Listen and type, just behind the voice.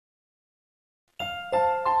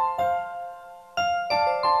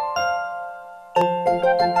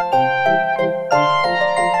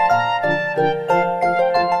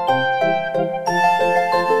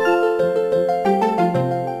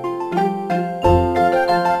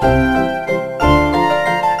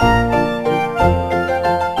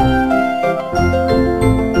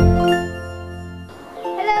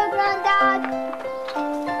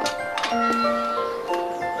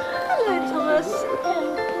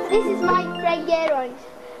This is my friend Geraint.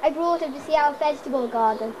 I brought him to see our vegetable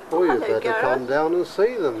garden. Oh, you better come down and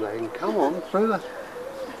see them then. Come on, through the...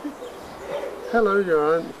 Hello,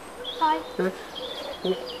 Geraint. Hi. Yes.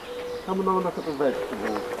 Come and have a look at the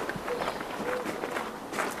vegetables.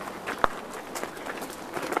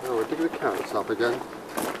 Oh, we'll dig the carrots up again.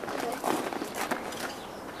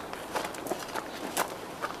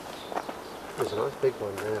 There's a nice big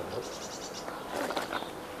one there, look.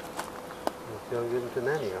 Go and give them to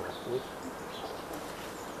Nanny afterwards.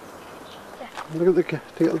 Look at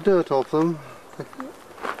to get the dirt off them.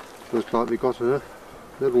 Looks like we've got a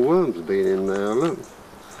little worm's been in there, look.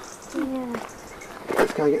 Yeah.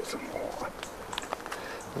 Let's go and get some more.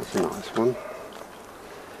 That's a nice one.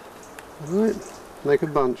 Alright, make a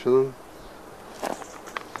bunch of them.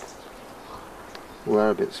 Well,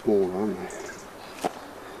 they're a bit small, aren't they?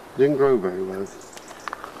 Didn't grow very well.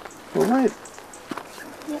 Alright.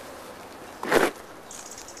 Yep.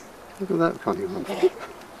 Look at that funny one.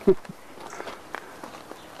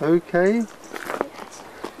 Okay.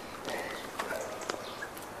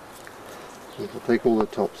 I'll take all the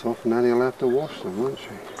tops off and Nanny will have to wash them, won't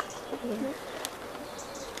she? Yeah.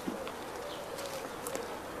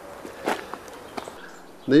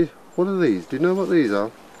 These, what are these? Do you know what these are?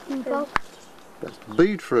 That's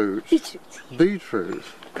beetroots. Beetroots.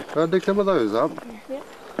 I'll dig some of those up. Yeah.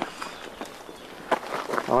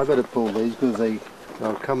 I better pull these because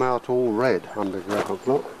they'll come out all red underground,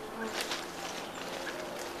 look.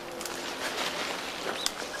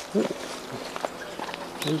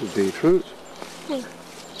 These are beetroots. Yeah.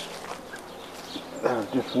 They're a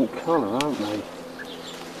different colour, aren't they?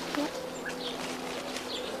 Yeah.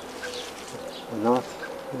 Nice.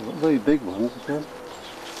 Not very big ones again.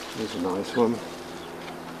 There's a nice one.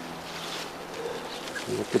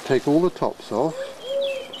 You have to take all the tops off.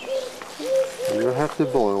 And you'll have to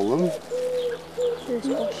boil them. Just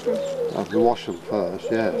wash them. I have to wash them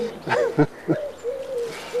first, yes.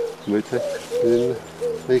 Then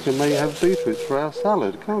we can maybe have beetroots for our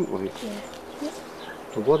salad, can't we? Yeah.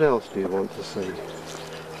 And what else do you want to see?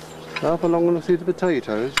 Up along and see the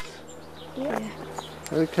potatoes. Yeah.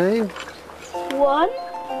 Okay. 1,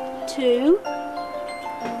 2,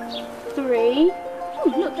 3.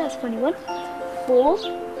 Oh, look, that's a funny one. 4,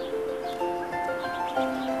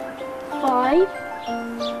 5,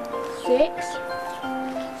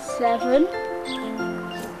 6, 7,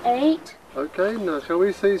 8. Okay, now shall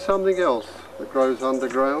we see something else that grows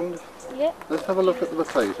underground? Yeah. Let's have a look at the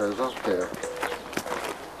potatoes up here.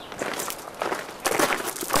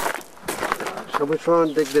 Shall we try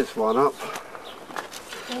and dig this one up?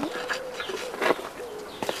 Okay.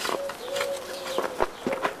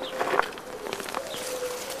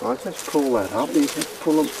 Right, let's pull that up. You can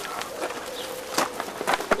pull them.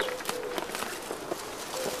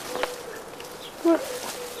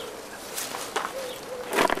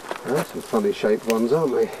 That's some funny shaped ones,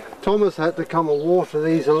 aren't they? Thomas had to come and water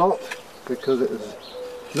these a lot because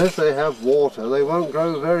unless they have water they won't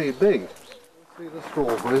grow very big. See the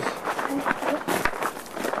strawberries.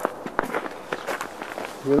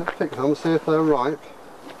 I'm going to pick them, see if they're ripe.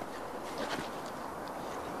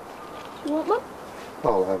 You want one?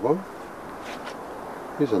 I'll have one.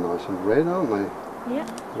 These are nice and red, aren't they? Yeah.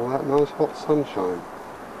 All that nice hot sunshine.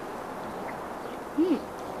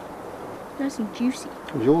 Nice and juicy.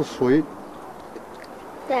 Yours sweet.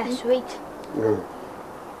 They're sweet. Yeah.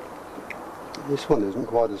 This one isn't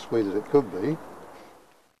quite as sweet as it could be.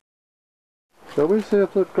 Shall we see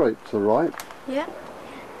if the grapes are ripe? Yeah.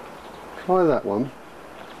 Try that one.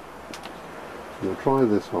 We'll try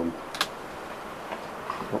this one.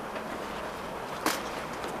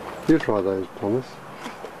 You try those, Thomas.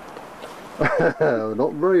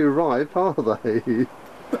 Not very ripe, are they?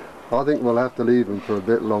 I think we'll have to leave them for a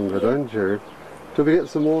bit longer, don't you? Till we get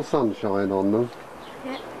some more sunshine on them.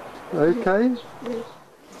 Yeah. Okay.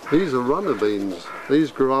 These are runner beans.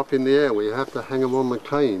 These grow up in the air where you have to hang them on the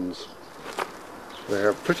canes. They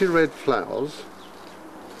have pretty red flowers.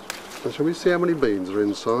 And shall we see how many beans are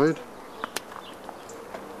inside?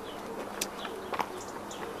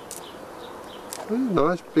 A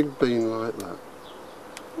nice big bean like that.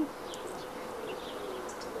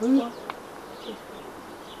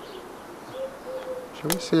 Shall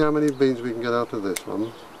we see how many beans we can get out of this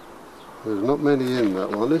one? There's not many in that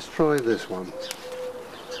one. Let's try this one.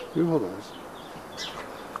 You hold those.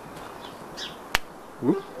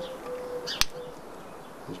 Whoop.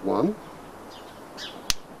 There's one.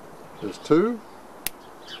 There's two.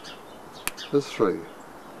 There's three.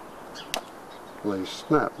 And they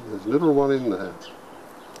snap. There's a little one in there.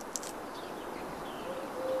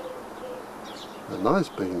 They're nice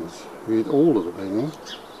beans. You eat all of the beans.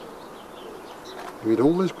 You eat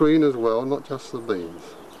all this green as well, not just the beans.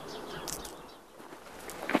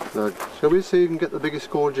 Now, shall we see if we can get the biggest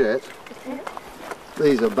courgette?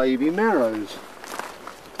 These are baby marrows.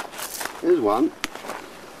 Here's one.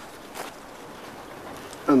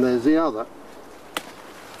 And there's the other.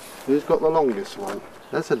 Who's got the longest one?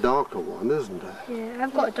 That's a darker one, isn't it? Yeah,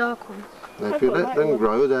 I've got a dark one. Now, if you let them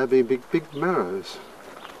grow, they'll be big marrows.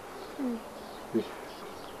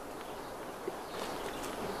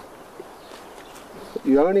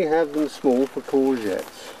 You only have them small for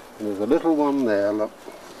courgettes. And there's a little one there, look.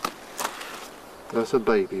 That's a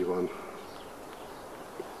baby one.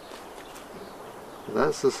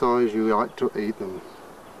 That's the size you like to eat them.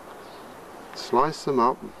 Slice them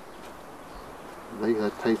up. They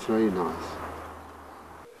taste very nice.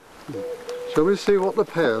 Shall we see what the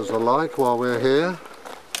pears are like while we're here?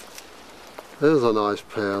 There's a nice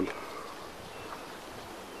pear.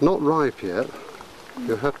 Not ripe yet.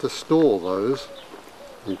 You have to store those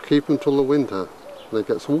and keep them till the winter. They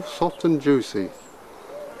get all soft and juicy.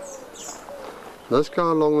 Let's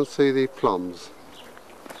go along and see the plums.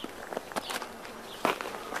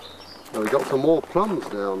 Now we've got some more plums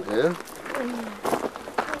down here.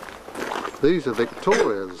 These are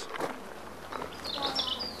Victorias.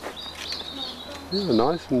 These are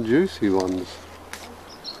nice and juicy ones.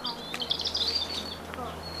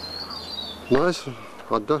 Nice.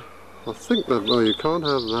 I think that, well, you can't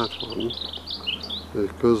have that one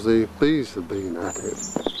because the bees have been at it.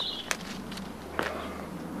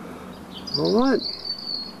 Alright.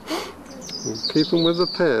 We'll keep them with the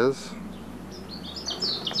pears.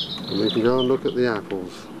 And we can go and look at the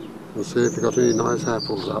apples and see if we've got any nice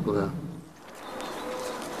apples up there.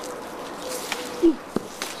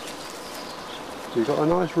 You've got a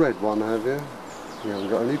nice red one, have you? You haven't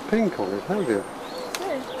got any pink on it, have you?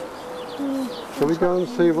 Shall we go and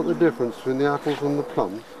see what the difference between the apples and the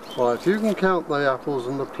plums? Right, if you can count the apples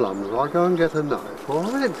and the plums, I'll go and get a knife,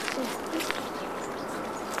 alright?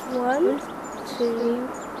 1, 2,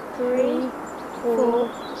 3, 4,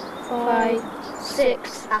 5,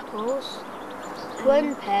 6 apples,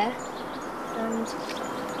 1 pear, and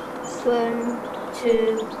 1,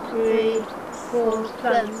 2, 3, 4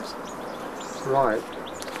 plums. Right.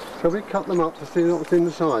 Shall we cut them up to see what's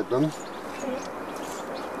inside them?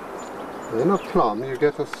 In a plum you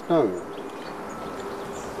get a stone.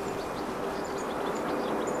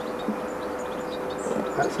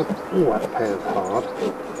 That's a... oh, that pear's hard.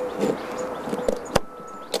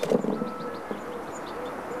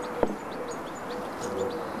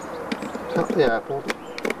 Cut the apple.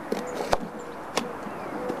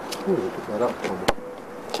 Oh, you put that up for me.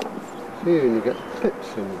 Here you get pips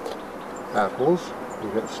in apples, you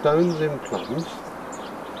get stones in plums.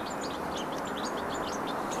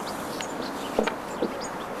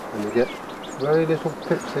 And you get very little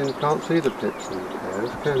pips in, can't see the pips in the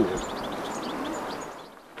pears, can you?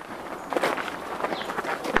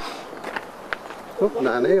 Look,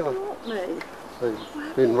 Nanny,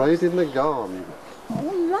 they've been raiding the garden.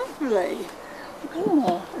 Oh, lovely.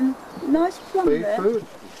 Oh, and nice plum there. Fruit,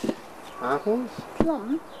 apples.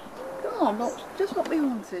 Plum. Oh, just what we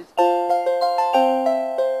wanted.